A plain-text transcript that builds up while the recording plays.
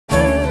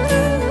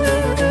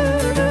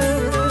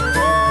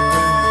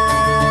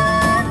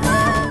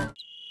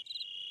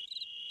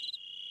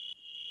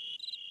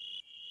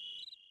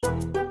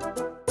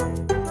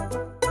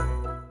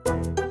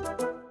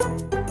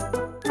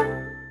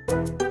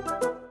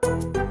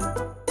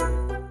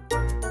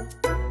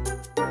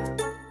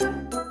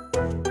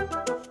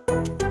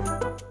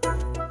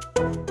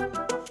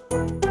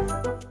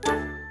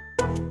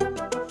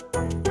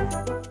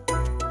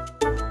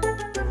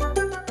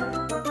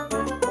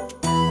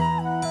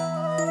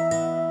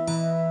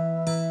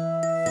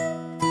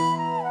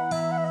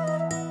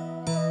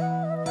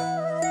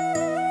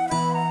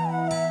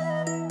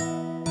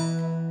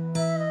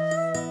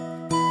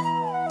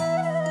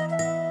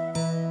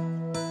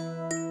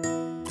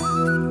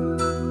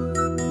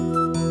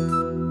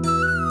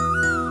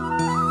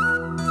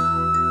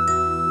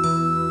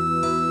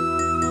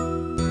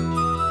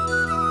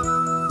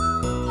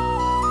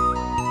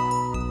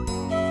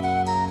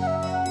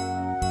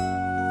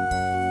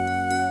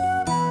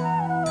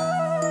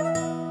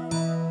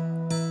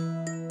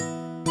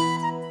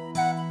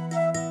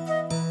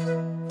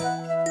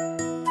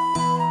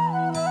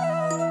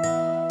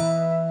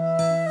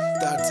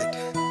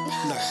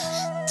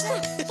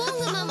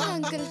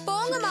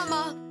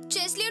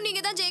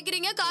நீங்க தான்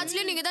ஜெயிக்கிறீங்க,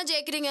 காட்ஸ்லயும் நீங்க தான்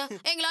ஜெயிக்கிறீங்க.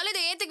 எங்களால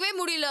இதை ஏத்துக்கவே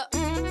முடியல.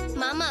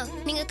 மாமா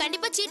நீங்க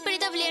கண்டிப்பா சீட் பண்ணி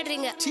தான்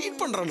விளையாடுறீங்க. சீட்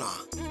பண்றேனா?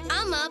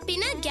 ஆமா,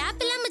 பின்ன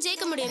கேப் இல்லாம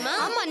ஜெயிக்க முடியுமா?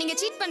 ஆமா, நீங்க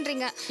சீட்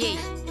பண்றீங்க. ஏய்,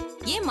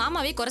 ஏன்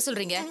மாமாவே குறை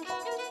சொல்றீங்க?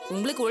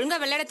 உங்களுக்கு ஒழுங்கா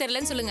விளையாட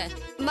தெரியலன்னு சொல்லுங்க.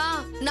 மா,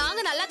 நாங்க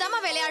நல்லா தாமா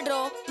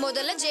விளையாடுறோம்.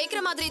 முதல்ல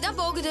ஜெயிக்கிற மாதிரி தான்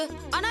போகுது.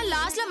 ஆனா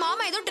லாஸ்ட்ல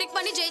மாமா ஏதோ ட்ரிக்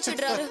பண்ணி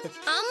ஜெயிச்சிடுறாரு.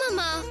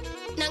 ஆமாமா,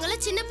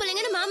 நாங்கெல்லாம் சின்ன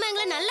பிள்ளைங்கன்னு மாமா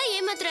எங்களை நல்லா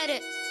ஏமாத்துறாரு.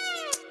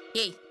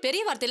 ஏய்,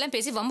 பெரிய வார்த்தையெல்லாம்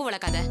பேசி வம்பு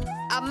வளர்க்காத.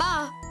 அம்மா,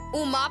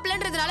 உன்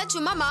மாப்பிள்ளன்றதுனால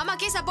சும்மா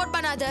மாமாக்கே சப்போர்ட்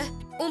பண்ணாத.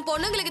 உன்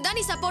பொண்ணுங்களுக்கு தான்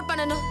நீ சப்போர்ட்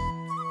பண்ணணும்.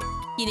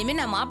 இனிமே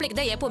நான் மாப்பிளைக்கு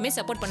தான் எப்பவுமே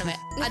சப்போர்ட்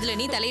பண்ணுவேன். அதுல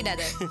நீ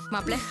தலையிடாத.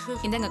 மாப்பிள்ள,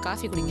 இந்தாங்க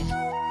காஃபி குடிங்க.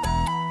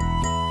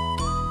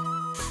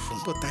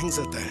 ரொம்ப தேங்க்ஸ்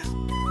அத்தை.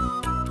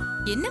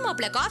 என்ன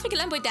மாப்பிள்ள,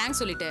 காஃபிக்கெல்லாம் போய்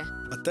தேங்க்ஸ் சொல்லிட்டு?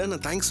 அத்தை,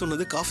 நான் தேங்க்ஸ்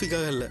சொன்னது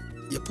காஃபிக்காக இல்ல,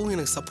 எப்பவும்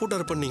எனக்கு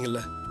சப்போர்ட்டா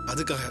பண்ணீங்கல்ல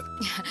அதுக்காக.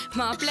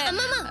 மாப்பிள்ள,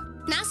 அம்மாமா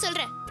நான்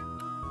சொல்றேன்.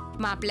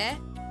 மாப்பிள்ள,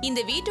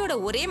 இந்த வீட்டோட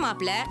ஒரே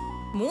மாப்பிள்ள,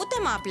 மூத்த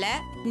மாப்பிள்ள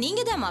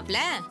நீங்க தான்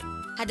மாப்பிள்ள.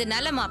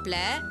 அதனால மாப்பிள்ள,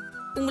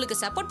 உங்களுக்கு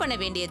சப்போர்ட் பண்ண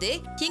வேண்டியது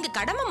எங்க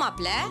கடமை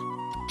மாப்பிள்ள.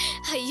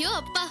 ஐயோ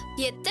அப்பா,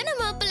 எத்தனை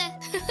மாப்பிள்ள.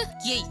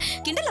 ஏய்,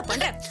 கிண்டல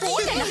பண்ற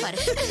போட்டேன்னா பாரு.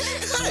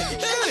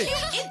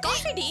 ஏய்,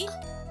 காஃபி டி.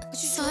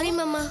 சாரி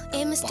மாமா,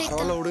 ஏ மிஸ்டேக்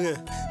பரவாயில்ல விடுங்க.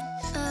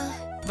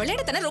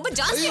 விளையாட தானே ரொம்ப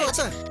ஜாஸ்தி. ஐயோ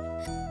அத்தை,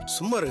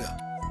 சும்மா இருங்க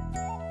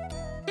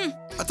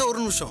அத்தை. ஒரு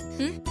நிமிஷம்,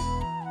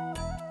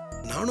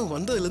 நானும்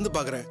வந்ததுல இருந்து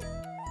பாக்குறேன்,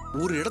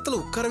 ஒரு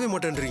இடத்துல உட்காரவே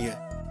மாட்டேன்றீங்க.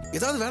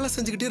 ஏதாவது வேலை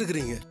செஞ்சுக்கிட்டே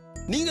இருக்கிறீங்க.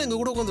 நீங்க எங்க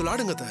கூட உட்காந்து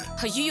விளையாடுங்க அத்தை.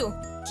 ஐயோ,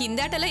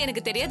 இந்த ஆட்டெல்லாம்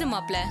எனக்கு தெரியாது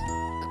மாப்பிள்ள.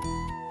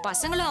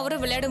 பசங்களும்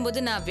அவரும் விளையாடும் போது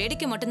நான்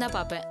வேடிக்கை மட்டும்தான்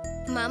பாப்பேன்.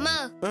 மாமா,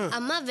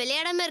 அம்மா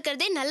விளையாடாம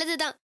இருக்கிறதே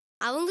நல்லதுதான்.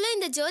 அவங்களும்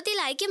இந்த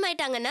ஜோதியில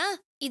ஐக்கியமாயிட்டாங்கன்னா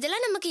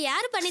இதெல்லாம் நமக்கு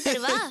யாரு பண்ணி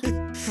தருவா?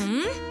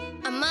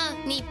 அம்மா,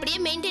 நீ இப்படியே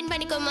மெயின்டைன்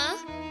பண்ணிக்கோமா.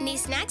 நீ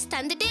ஸ்நாக்ஸ்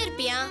தந்துட்டே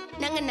இருப்பியா,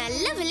 நாங்க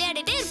நல்லா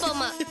விளையாடிட்டே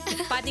இருப்போமா.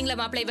 பாத்தீங்களா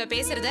மாப்பிள்ள, இவ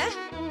பேசுறத?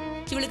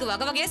 இவளுக்கு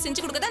வகை வகையா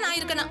செஞ்சு கொடுக்கதான் நான்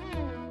இருக்கணும்.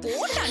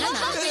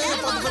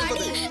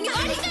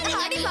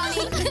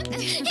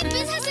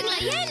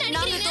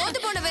 நாங்க தோத்து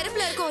போன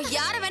வெறுப்புல இருக்கோம்.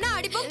 யார வேணா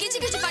அடிப்போம், கிச்சு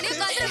கிச்சு பண்ணி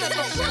காத்துற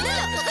வைப்போம்.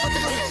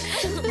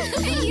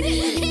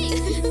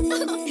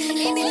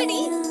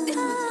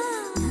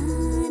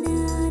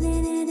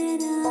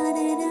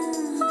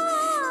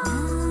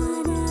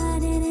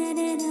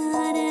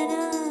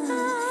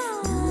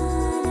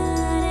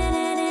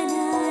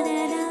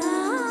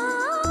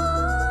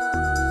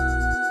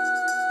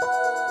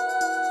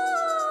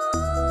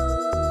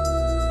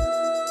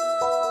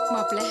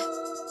 மாப்பிள்ள,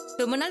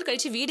 ரொம்ப நாள்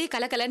கழிச்சு வீடே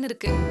கலகலன்னு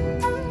இருக்கு.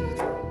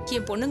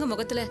 என் பொண்ணுங்க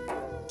முகத்துல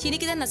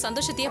இன்னைக்குதான் நான்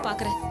சந்தோஷத்தையே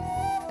பாக்குறேன்.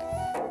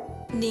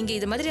 நீங்க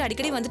இது மாதிரி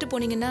அடிக்கடி வந்துட்டு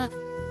போனீங்கன்னா,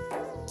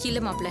 இல்ல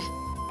மாப்பிள்ள,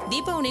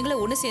 தீபாவும்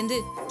நீங்களும் ஒண்ணு சேர்ந்து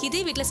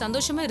இதே வீட்டுல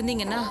சந்தோஷமா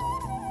இருந்தீங்கன்னா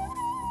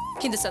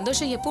இந்த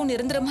சந்தோஷம் எப்பவும்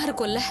நிரந்தரமா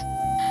இருக்கும்ல.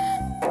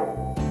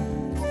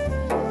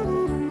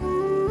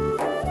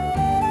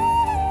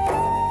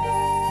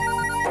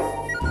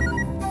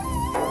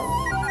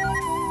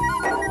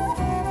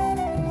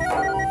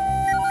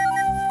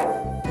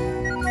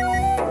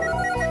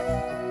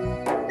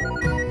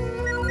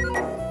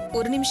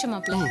 ஒரு நிமிஷம்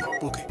மாப்பிள்ள.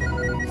 ஓகே.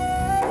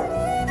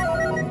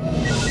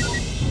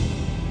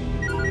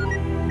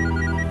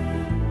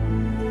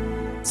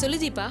 சொல்லு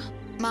தீபா.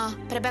 மா,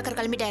 பிரபாகர்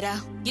கிளம்பிட்டாரா?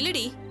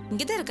 இல்லடி,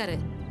 இங்கதான் இருக்காரு.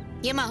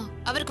 ஏமா,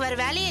 அவருக்கு வேற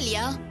வேலையே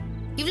இல்லையா?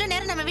 இவ்ளோ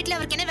நேரம் நம்ம வீட்ல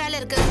அவருக்கு என்ன வேலை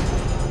இருக்கு?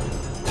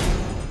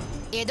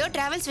 ஏதோ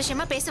டிராவல்ஸ்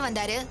விஷயமா பேச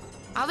வந்தாரு.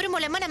 அவர்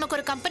மூலமா நமக்கு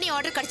ஒரு கம்பெனி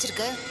ஆர்டர்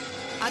கிடைச்சிருக்கு.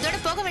 அதோட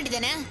போக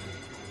வேண்டியதானே?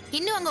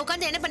 இன்னும் அங்க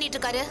உட்கார்ந்து என்ன பண்ணிட்டு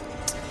இருக்காரு?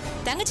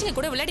 தங்கச்சிங்க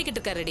கூட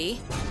விளையாடிக்கிட்டு இருக்காருடி.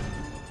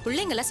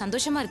 பிள்ளைங்கெல்லாம்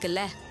சந்தோஷமா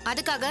இருக்குல்ல,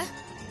 அதுக்காக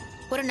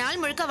ஒரு நாள்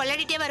முழுக்க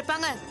விளையாடிட்டே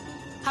இருப்பாங்க.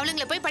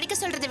 அவளுங்களை போய் படிக்க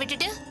சொல்றதை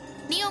விட்டுட்டு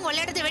நீ உங்க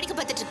விளையாடுறதை வேடிக்கை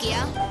பார்த்துட்டு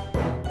இருக்கியா?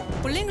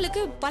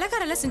 பிள்ளைங்களுக்கு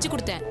பலகாரம் எல்லாம் செஞ்சு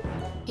கொடுத்தேன்.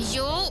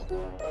 ஐயோ,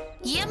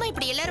 ஏமா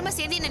இப்படி எல்லாருமா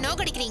சேர்ந்து என்ன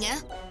நோக்கடிக்கிறீங்க?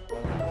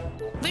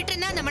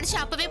 விட்டுருந்தா அந்த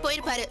மனுஷன் அப்பவே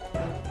போயிருப்பாரு.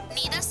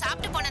 நீ தான்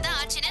சாப்பிட்டு போனதா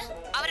ஆச்சுன்னு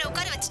அவரை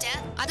உட்கார வச்சுட்ட.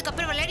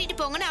 அதுக்கப்புறம் விளையாடிட்டு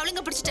போங்கன்னு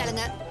அவளுங்க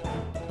பிடிச்சிட்டாளுங்க.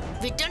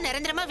 விட்டோம்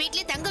நிரந்தரமா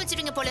வீட்லயே தங்க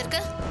வச்சிருவீங்க போல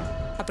இருக்கு.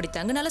 அப்படி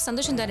தங்குனால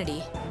சந்தோஷம் தானடி.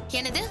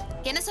 என்னது?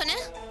 என்ன சொன்ன?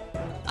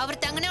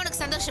 அவர் தங்குனா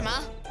உனக்கு சந்தோஷமா?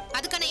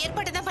 அதுக்கான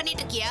ஏற்பாட்டை தான்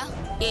பண்ணிட்டு இருக்கியா?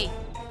 ஏய்,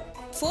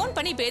 போன்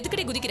பண்ணி இப்ப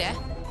எதுக்கடி குதிக்கிற?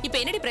 இப்ப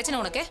என்னடி பிரச்சனை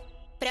உனக்கு?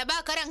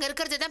 பிரபாகர் அங்க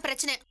இருக்கிறது தான்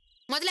பிரச்சனை.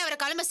 முதல்ல அவரை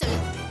கிளம்ப சொல்லு.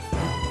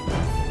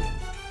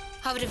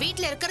 அவர்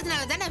வீட்டுல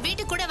இருக்கிறதுனால தான் நான்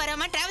வீட்டுக்கு கூட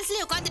வராம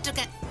டிராவல்ஸ்லயே உட்கார்ந்துட்டு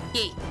இருக்கேன்.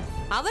 ஏய்,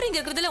 அவர் இங்க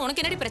இருக்கிறதுல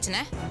உனக்கு என்னடி பிரச்சனை?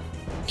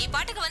 நீ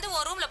பாட்டுக்கு வந்து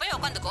ஒரு ரூம்ல போய்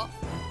உட்காந்துக்கோ.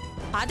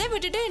 அதை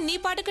விட்டுட்டு நீ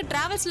பாட்டுக்கு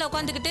டிராவல்ஸ்ல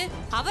உட்காந்துக்கிட்டு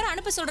அவரை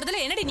அனுப்ப சொல்றதுல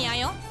என்னடி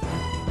நியாயம்?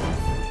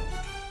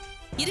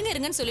 இருங்க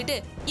இருங்கன்னு சொல்லிட்டு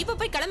இப்ப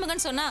போய்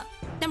கிளம்புங்கன்னு சொன்னா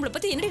நம்மள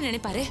பத்தி என்னடி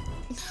நினைப்பாரு?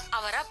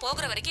 அவரா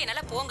போகிற வரைக்கும்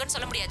என்னால போங்கன்னு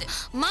சொல்ல முடியாது.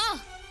 மா,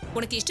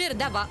 உனக்கு இஷ்டம்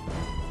இருந்தா வா,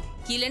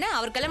 இல்லைன்னா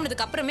அவர்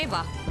கிளம்புனதுக்கு அப்புறமே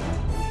வா.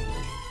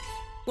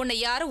 உன்னை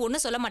யாரும்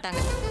ஒண்ணும் சொல்ல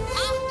மாட்டாங்க.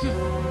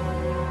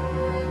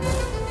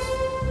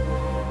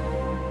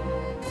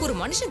 ஒரு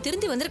மனுஷன்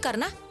திருந்தி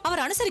வந்திருக்காருன்னா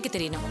அவர் அனுசரிக்க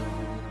தெரியணும்.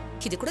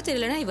 இது கூட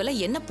தெரியலன்னா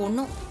இவெல்லாம் என்ன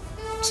பொண்ணும்.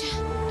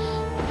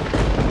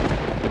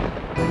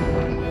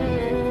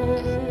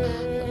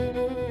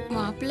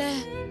 மாப்பிள்ள,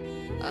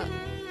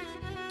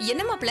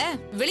 என்ன மாப்பிள்ள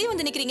வெளியே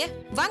வந்து நிக்கிறீங்க?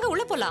 வாங்க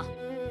உள்ள போலாம்.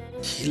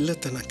 இல்ல,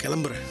 நான்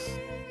கிளம்புறேன்.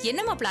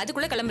 என்ன மாப்பிள்ள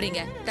அதுக்குள்ள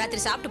கிளம்புறீங்க?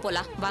 ராத்திரி சாப்பிட்டு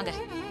போலாம் வாங்க.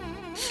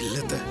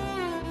 இல்ல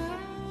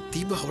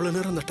தீபா அவ்வளவு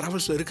நேரம் அந்த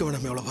டிராவல்ஸ்ல இருக்க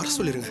வேணாமே, அவளை வர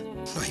சொல்லிருங்க.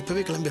 நான்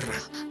இப்பவே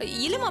கிளம்பிடுறேன்.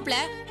 இல்ல மாப்பிள்ள,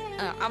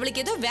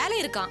 அவளுக்கு ஏதோ வேலை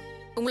இருக்கான்,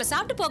 உங்களை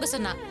சாப்பிட்டு போக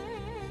சொன்னா.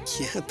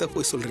 ஏத்த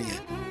போய் சொல்றீங்க?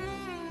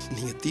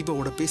 நீங்க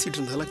தீபாவோட பேசிட்டு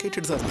இருந்தாலும்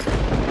கேட்டுட்டு தான் இருந்தேன்.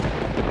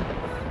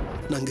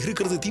 நாங்க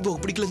இருக்கிறது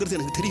தீபாவுக்கு பிடிக்கலங்கிறது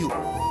எனக்கு தெரியும்.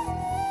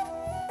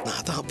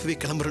 நான் தான் அப்பவே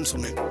கிளம்புறேன்னு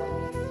சொன்னேன்.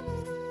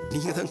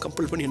 நீங்க தான்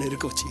கம்பல் பண்ணி என்ன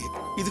இருக்க வச்சீங்க.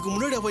 இதுக்கு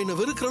முன்னாடி அவ என்ன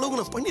வெறுக்கிற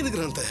அளவுக்கு நான்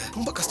பண்ணிருக்கிறேன்,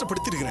 ரொம்ப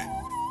கஷ்டப்படுத்தி இருக்கிறேன்.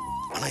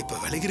 ஆனா இப்ப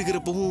விலகி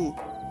இருக்கிறப்பவும்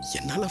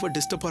என்னால அவ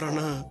டிஸ்டர்ப்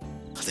ஆறானா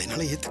அதை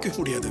என்னால ஏத்துக்கவே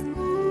முடியாது.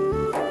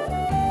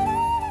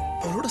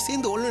 அவளோட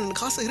சேர்ந்து ஒண்ணு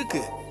எனக்கு ஆசை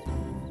இருக்கு.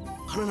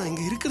 ஆனா நான்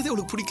இங்க இருக்கிறதே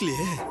அவளுக்கு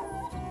பிடிக்கலையே.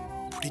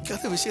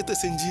 பிடிக்காத விஷயத்த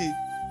செஞ்சு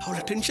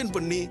அவளை டென்ஷன்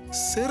பண்ணி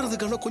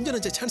சேர்றதுக்கான கொஞ்சம்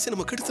நஞ்ச சான்ஸை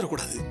நம்ம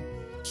கெடுத்துடக்கூடாது.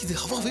 இது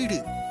அவ வீடு,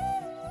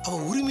 அவ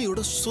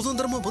உரிமையோட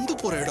சுதந்திரமா வந்து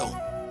போற இடம்.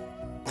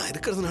 நான்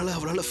இருக்கிறதுனால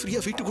அவளால ஃப்ரீயா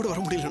வீட்டு கூட வர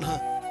முடியலன்னா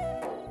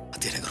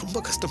அது எனக்கு ரொம்ப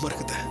கஷ்டமா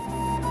இருக்குது.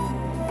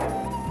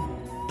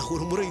 நான்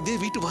ஒரு முறை இதே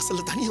வீட்டு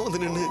வாசல்ல தனியா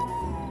வந்து நின்று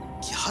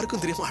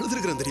யாருக்கும் தெரியாம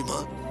அழுதுருக்கிறேன் தெரியுமா?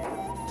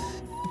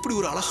 இப்படி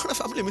ஒரு அழகான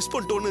ஃபேமிலியை மிஸ்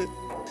பண்ணிட்டோன்னு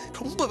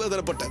ரொம்ப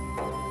வேதனைப்பட்டேன்.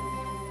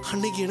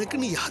 அன்னைக்கு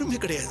எனக்குன்னு யாருமே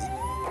கிடையாது.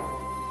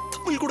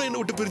 தமிழ் கூட என்னை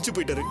விட்டு பிரிஞ்சு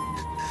போயிட்டாரு.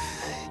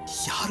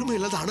 யாருமே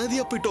இல்லாத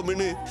அனாதையா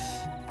போயிட்டோம்னு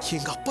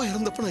எங்க அப்பா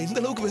இறந்தப்ப நான் இந்த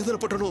அளவுக்கு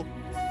வேதனைப்பட்டனோ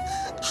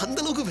அந்த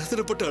அளவுக்கு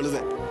வேதனைப்பட்டு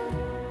அழுதேன்.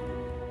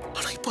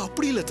 ஆனா இப்ப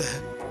அப்படி இல்ல.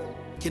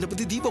 என்னை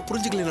பத்தி தீபா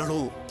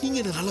புரிஞ்சுக்கலனாலும் நீங்க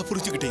என்ன நல்லா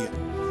புரிஞ்சுக்கிட்டீங்க.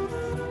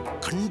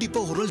 கண்டிப்பா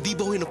ஒரு நாள்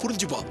தீபாவும் என்ன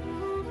புரிஞ்சுப்பா.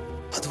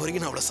 அது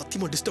வரைக்கும் நான் அவளை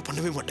சத்தியமா டிஸ்டர்ப்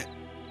பண்ணவே மாட்டேன்.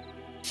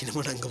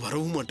 இனிமே நான் இங்க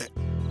வரவும் மாட்டேன்.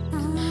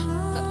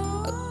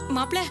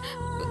 மாப்பிள்ள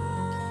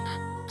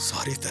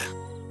சாரி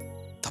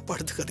தப்பா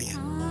எடுத்துக்காதீங்க.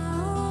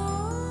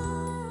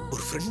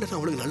 ஒரு ஃப்ரெண்ட நான்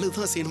அவளுக்கு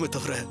நல்லதுதான் செய்யணுமே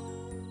தவிர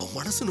அவன்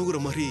மனசு நுகுற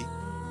மாதிரி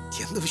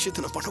எந்த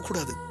விஷயத்த நான்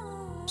பண்ணக்கூடாது.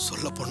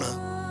 சொல்ல போனா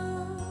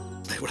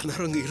நான் இவ்வளவு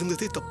நேரம் அங்க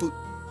இருந்ததே தப்பு.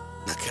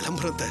 நான்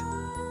கிளம்புறேன்.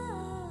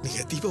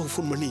 நீங்க தீபாவை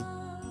ஃபோன் பண்ணி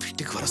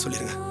வீட்டுக்கு வர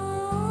சொல்லிருங்க.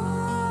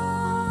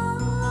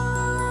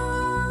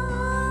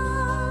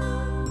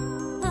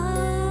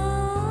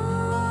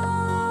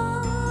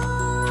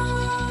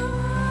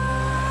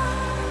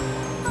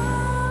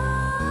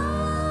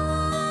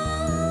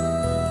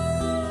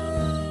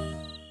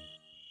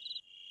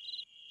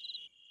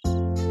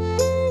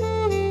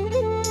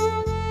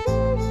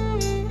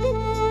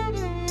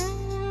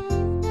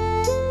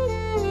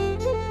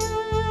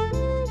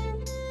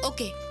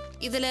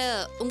 இதுல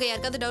உங்க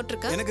யாருக்காவது டவுட்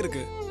இருக்கா? எனக்கு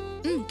இருக்கு.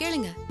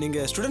 கேளுங்க. நீங்க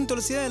ஸ்டூடண்ட்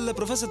துளசியா இல்ல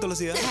ப்ரொஃபசர்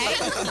துளசியா?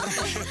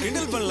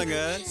 கிண்டல் பண்ணலங்க,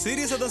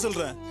 சீரியஸா தான்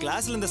சொல்றேன்.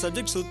 கிளாஸ்ல இந்த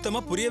சப்ஜெக்ட் சுத்தமா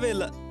புரியவே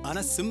இல்ல.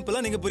 ஆனா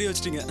சிம்பிளா நீங்க புரிய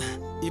வச்சிட்டீங்க.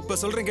 இப்ப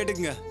சொல்றேன்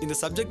கேட்டுக்குங்க. இந்த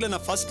சப்ஜெக்ட்ல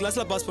நான் ஃபர்ஸ்ட்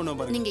கிளாஸ்ல பாஸ் பண்ணுவேன்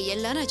பாருங்க. நீங்க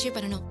எல்லாரும் அச்சீவ்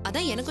பண்ணணும்.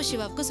 அதான் எனக்கும்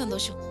சிவாவுக்கும்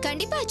சந்தோஷம்.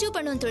 கண்டிப்பா அச்சீவ்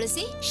பண்ணுவோம்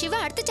துளசி.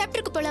 சிவா அடுத்த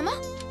சாப்டருக்கு போலாமா?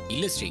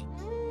 இல்ல ஸ்ரீ,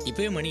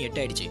 இப்பவே மணி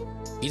 8 ஆயிடுச்சு.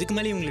 இதுக்கு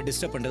மேலே இவங்களை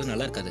டிஸ்டர்ப் பண்றது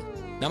நல்லா இருக்காது.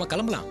 நாம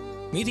கிளம்பலாம்.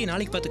 மீதி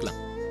நாளைக்கு பாத்துக்கலாம்.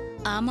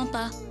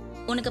 ஆமாப்பா,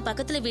 உனக்கு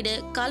பக்கத்துல வீடு,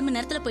 1/4 மணி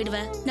நேரத்துல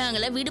போயிடுவேன்.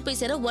 நாங்கள வீடு போய்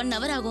சேர 1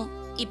 hour ஆகும்.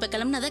 இப்ப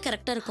கிளம்புனாதான்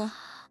கரெக்டா இருக்கும்.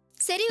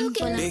 சரி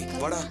ஓகே. டேய்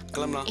வாடா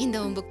கிளம்பலாம். இந்த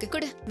உன் புக்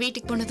கூட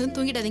வீட்டுக்கு போனதும்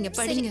தூங்கிடாதீங்க,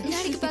 படிங்க.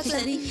 நாளைக்கு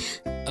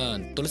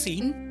பார்க்கலாம். துளசி,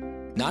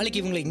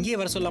 நாளைக்கு இவங்களை இங்கேயே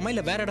வர சொல்லலாமா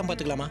இல்ல வேற இடம்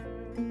பாத்துக்கலாமா?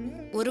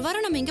 ஒரு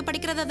வாரம் நம்ம இங்க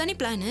படிக்கிறதா தானே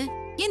பிளான்.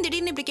 ஏன்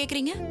திடீர்னு இப்படி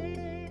கேக்குறீங்க?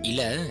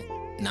 இல்ல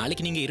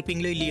நாளைக்கு நீங்க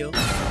இருப்பீங்களோ இல்லையோ?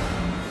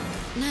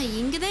 நான்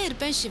இங்கதான்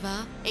இருப்பேன் சிவா.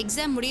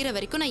 எக்ஸாம் முடியற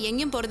வரைக்கும் நான்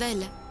எங்கேயும் போறதா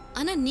இல்ல.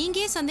 ஆனா நீங்க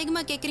ஏன்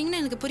சந்தேகமா கேக்குறீங்கன்னு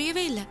எனக்கு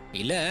புரியவே இல்ல.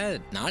 இல்ல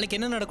நாளைக்கு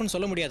என்ன நடக்கும்னு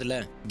சொல்ல முடியாதுல்ல.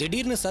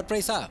 திடீர்னு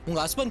சர்ப்ரைஸா உங்க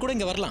ஹஸ்பண்ட் கூட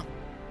இங்க வரலாம்.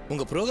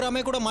 உங்க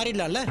ப்ரோக்ராமே கூட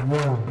மாறிடலாம்ல.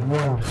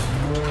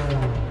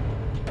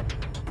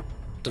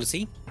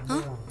 துளசி,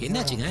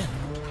 என்னாச்சுங்க?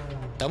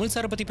 தமிழ்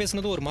சாரை பத்தி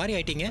பேசுனது ஒரு மாதிரி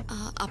ஆயிட்டீங்க.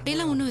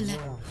 அப்படியெல்லாம் ஒண்ணும் இல்ல.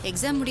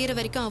 எக்ஸாம் முடியற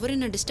வரைக்கும் அவரும்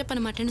என்ன டிஸ்டர்ப்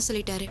பண்ண மாட்டேன்னு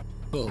சொல்லிட்டாரு.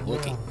 ஓ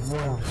ஓகே.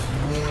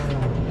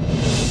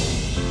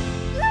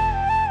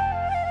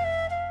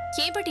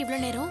 ஏன் பாட்டி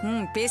இவ்வளவு நேரம்?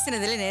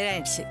 பேசுனதுல நேரம்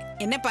ஆயிடுச்சு.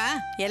 என்னப்பா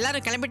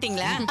எல்லாரும்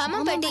கிளம்பிட்டீங்களா? ஆமா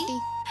பாட்டி.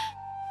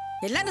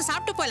 எல்லாரும்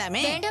சாப்பிட்டு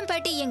போலாமே. வேண்டாம்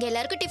பாட்டி, எங்க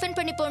எல்லாருக்கும் டிஃபன்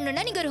பண்ணி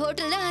போடணும்னா நீங்க ஒரு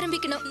ஹோட்டல்ல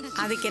ஆரம்பிக்கணும்.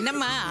 அதுக்கு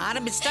என்னம்மா,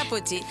 ஆரம்பிச்சுட்டா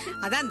போச்சு.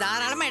 அதான்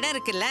தாராளமா இடம்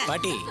இருக்குல்ல.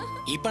 பாட்டி,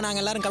 இப்ப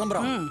நாங்க எல்லாரும்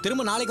கிளம்புறோம்.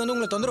 திரும்ப நாளைக்கு வந்து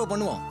உங்களை தொந்தரவு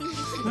பண்ணுவோம்.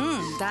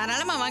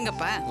 தாராளமா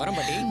வாங்கப்பா. வரோம்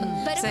பாட்டி.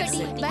 வர பாட்டி.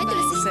 By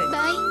Thulasi.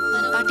 பை.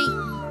 பாட்டி,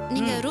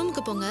 நீங்க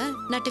ரூமுக்கு போங்க,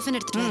 நான் டிஃபன்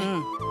எடுத்துட்டு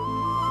வரேன்.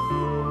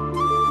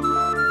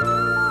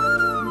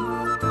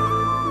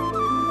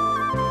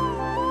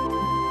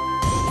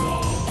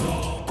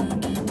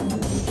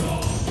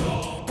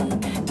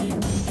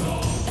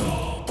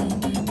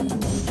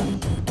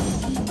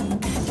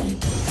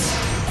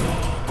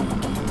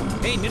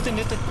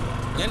 நிறுத்து.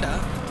 ஏண்டா?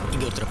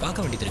 இங்க ஒருத்தரை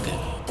பார்க்க வேண்டியது இருக்கு.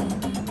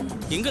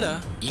 எங்கடா?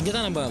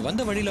 இங்கதான் நம்ம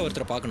வந்த வழியில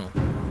ஒருத்தரை பார்க்கணும்.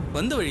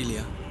 வந்த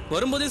வழியிலையா?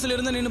 வரும்போதே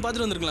சொல்லியிருந்தா நின்று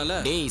பார்த்துட்டு வந்திருக்கலாம்ல.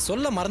 டேய்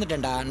சொல்ல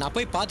மறந்துட்டேன்டா. நான்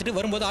போய் பார்த்துட்டு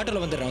வரும்போது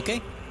ஆட்டோல வந்துடுறேன். ஓகே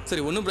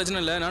சரி, ஒன்றும்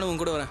பிரச்சனை இல்லை. நானும்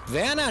உங்க கூட வரேன்.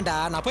 வேணாண்டா,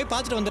 நான் போய்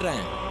பார்த்துட்டு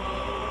வந்துடுறேன்.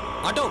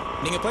 ஆட்டோ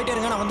நீங்க போயிட்டே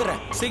இருங்க, நான்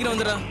வந்துடுறேன். சீக்கிரம்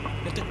வந்துடுறா.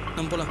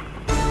 நம்ம போலாம்.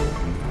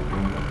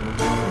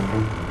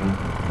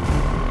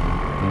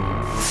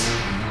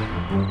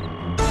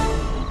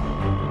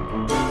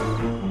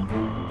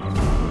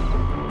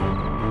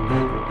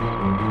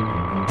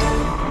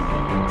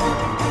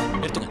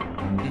 எடுத்துங்க.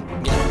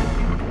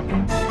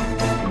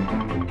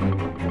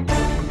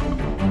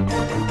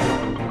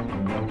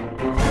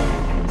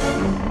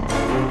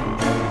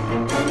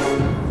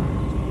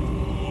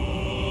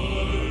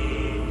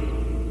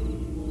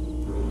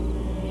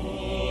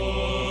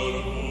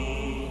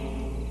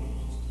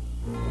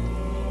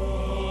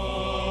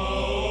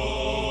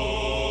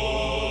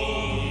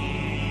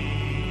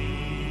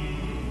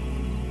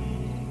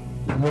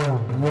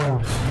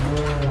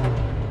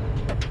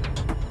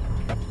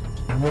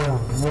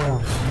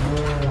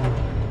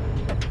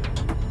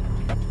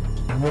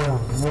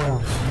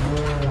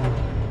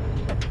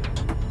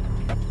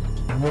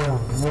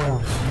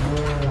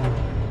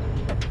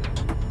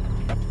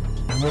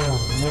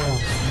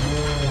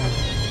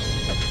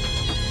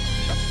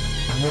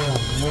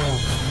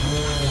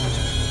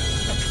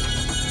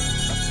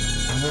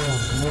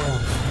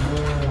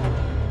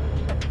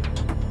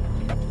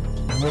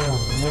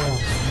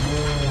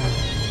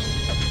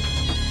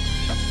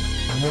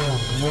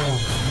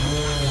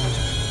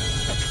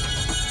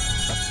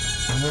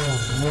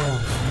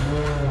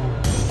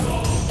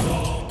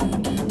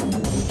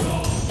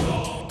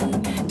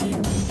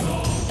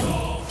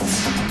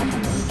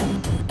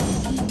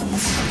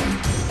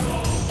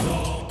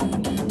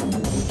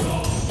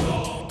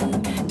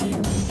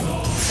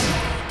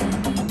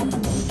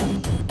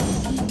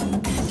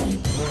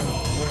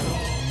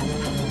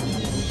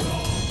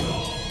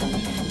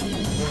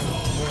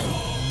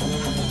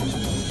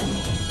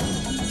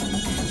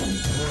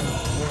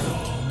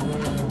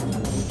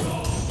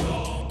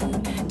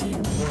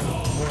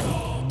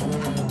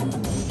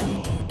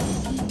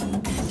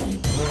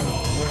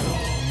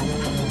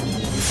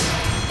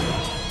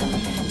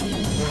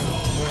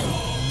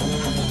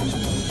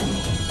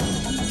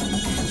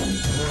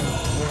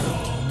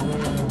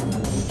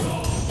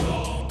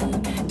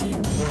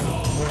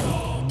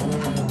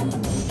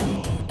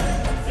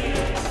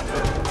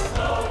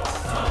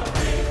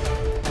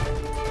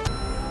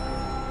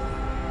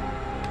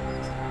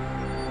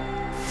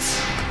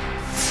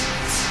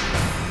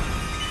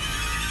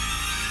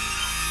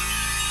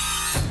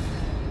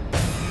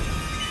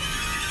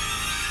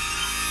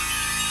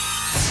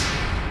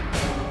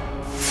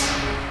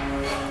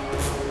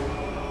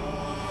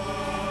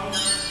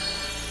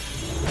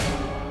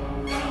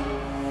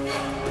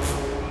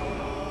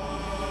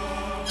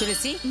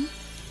 துளசி,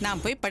 நான்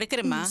போய்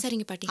படுக்கிறேம்மா.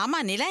 சரிங்க பாட்டி. ஆமா,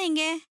 நிலா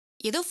எங்க?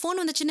 ஏதோ போன்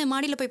வந்துச்சுன்னு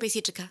மாடியில போய்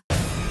பேசிட்டு இருக்கா.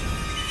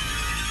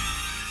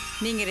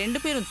 நீங்க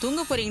 2 பேரும்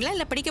தூங்க போறீங்களா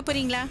இல்ல படிக்க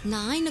போறீங்களா?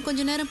 நான் இன்னும்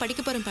கொஞ்ச நேரம்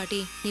படிக்க போறேன் பாட்டி.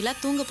 நிலா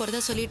தூங்க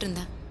போறதா சொல்லிட்டு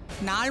இருந்தா.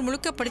 நாள்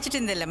முழுக்க படிச்சிட்டு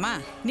இருந்தல்லம்மா,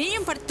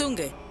 நீயும் படுத்து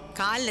தூங்கு.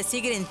 காலைல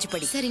சீக்கிரம் எந்திரிச்சு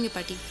படி. சரிங்க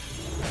பாட்டி.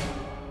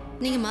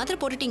 நீங்க மாத்திரை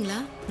போட்டுட்டீங்களா?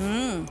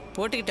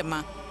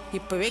 போட்டுக்கிட்டம்மா.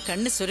 இப்பவே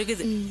கண்ணு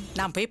சொருகுது.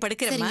 நான் போய்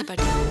படுக்கிறேம்மா. சரிங்க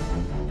பாட்டி.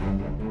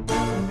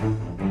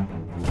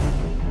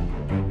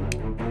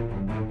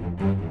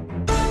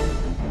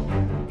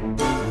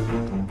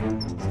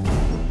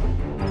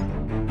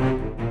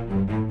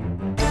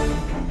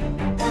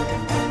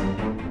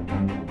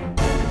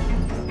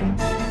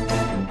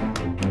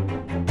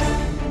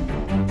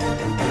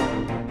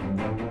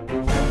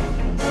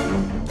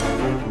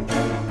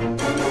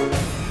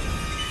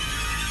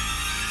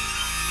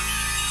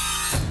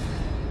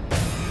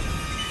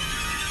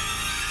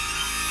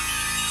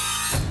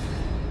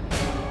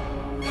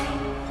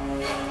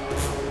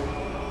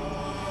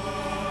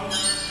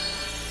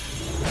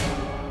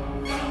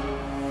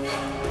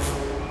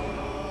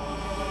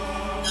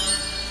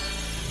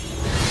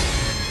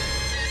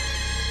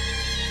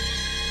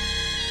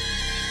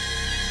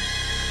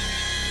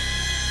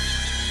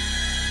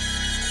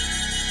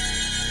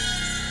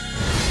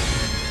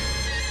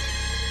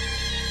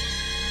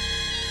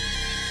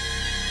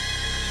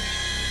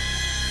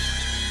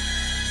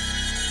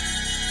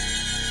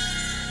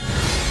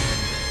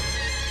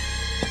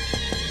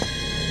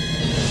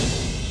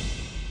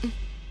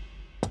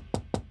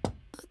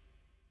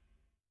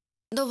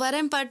 இதோ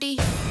வரேன் பாட்டி.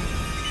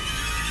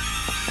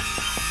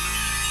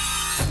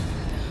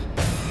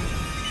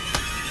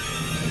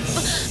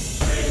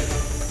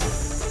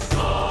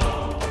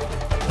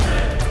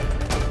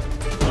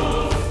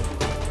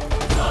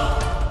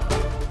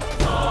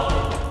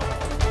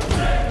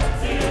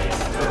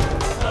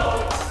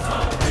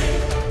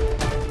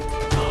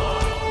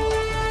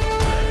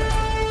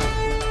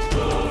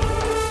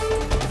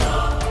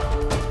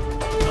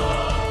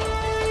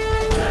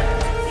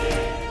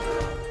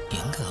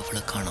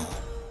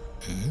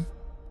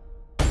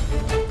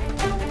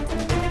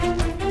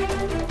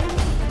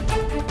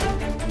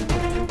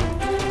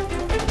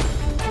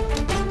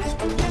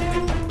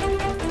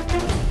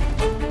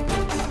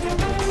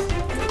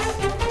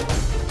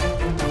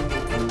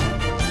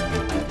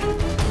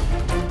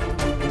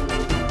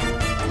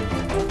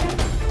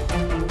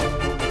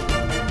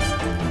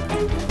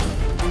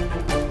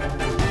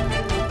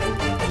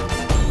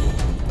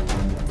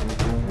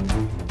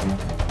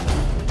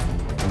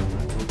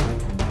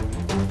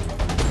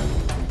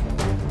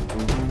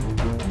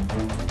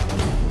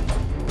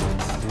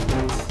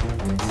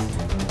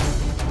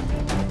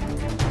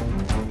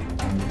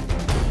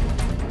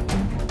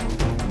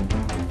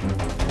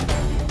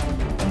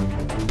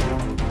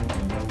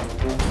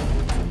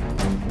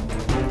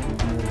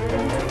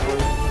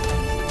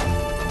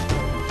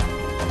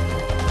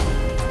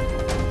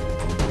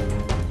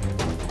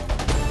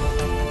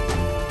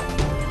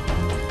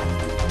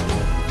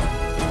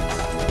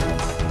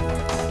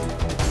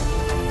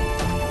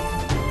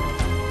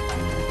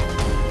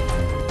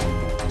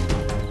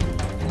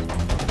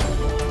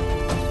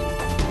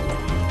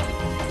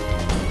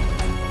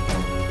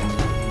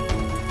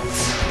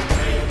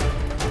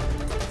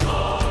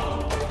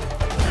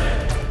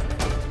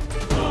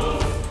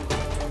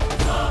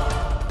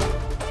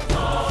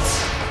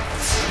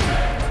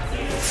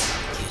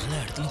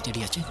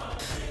 அடிச்சு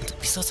அந்த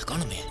பிசாசை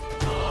காணுமே.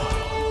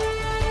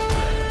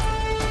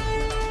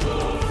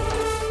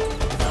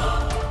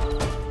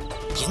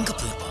 எங்க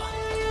போயிருப்பா?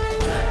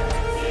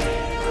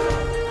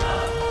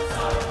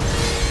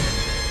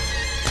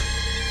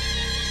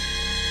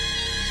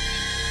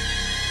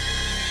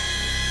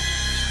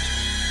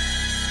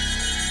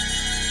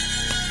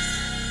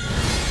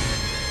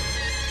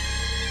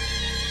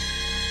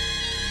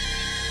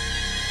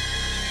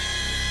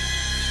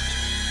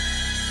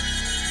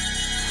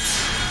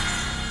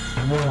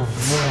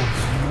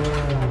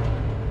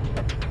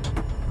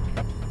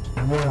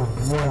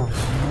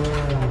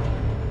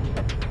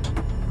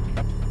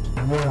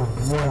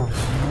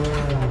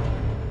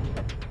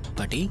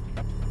 பாட்டி,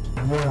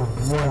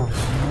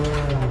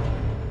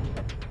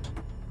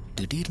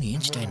 திடீர்னு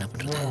ஏஞ்சிட்டா என்ன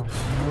பண்றது?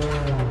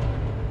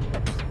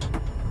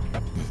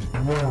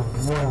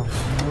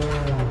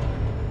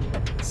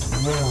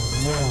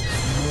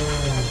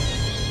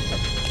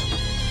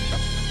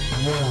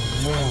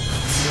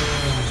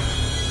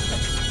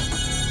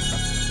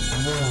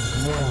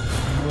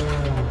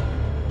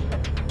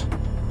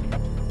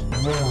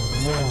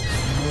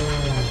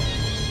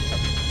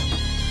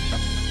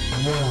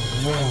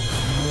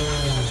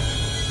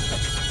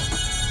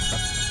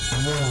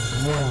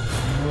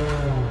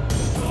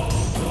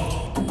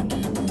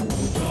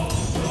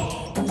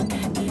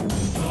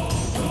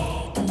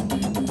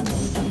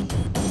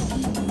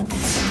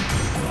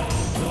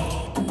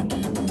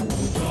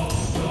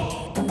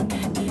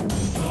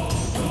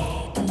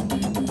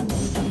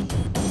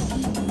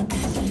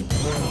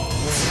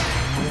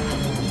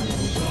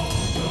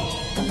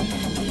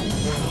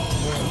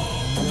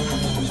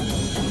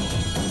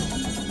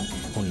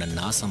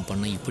 நாசம்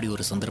பண்ண இப்படி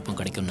ஒரு சந்தர்ப்பம்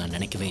கிடைக்கும் நான்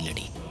நினைக்கவே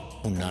இல்லடி.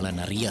 உன்னால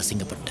நிறைய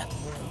அசிங்கப்பட்டேன்.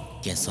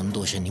 என்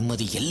சந்தோஷம்,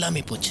 நிம்மதி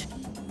எல்லாமே போச்சு.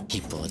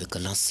 இப்போ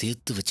அதுக்கெல்லாம்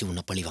சேர்த்து வச்சு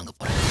உன்னை பழி வாங்க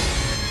போறேன்.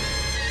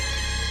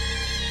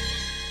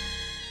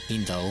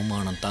 இந்த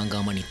அவமானம்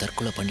தாங்காம நீ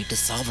தற்கொலை பண்ணிட்டு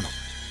சாவணும்.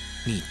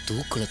 நீ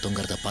தூக்குல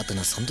தொங்குறத பார்த்து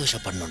நான்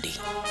சந்தோஷப்படணும்டி.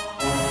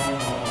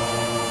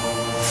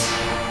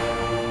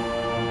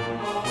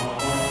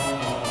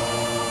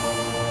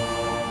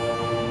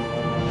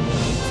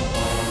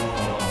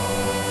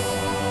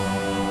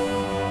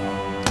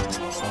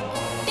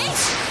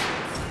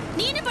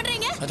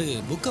 அது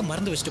புக்க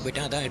மறந்து வச்சுட்டு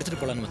போயிட்டேன், அதான் எடுத்துட்டு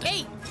போலான்னு வந்தேன்.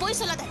 ஏய், போய்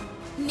சொல்லாத.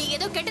 நீ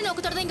ஏதோ கெட்ட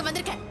நோக்கத்தோட தான் இங்க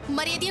வந்திருக்க.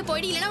 மரியாதையா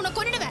போய்டி, இல்லனா உன்னை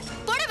கொன்னுடுவேன்.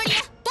 போட வெளிய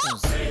போ.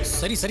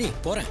 சரி சரி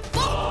போறேன்.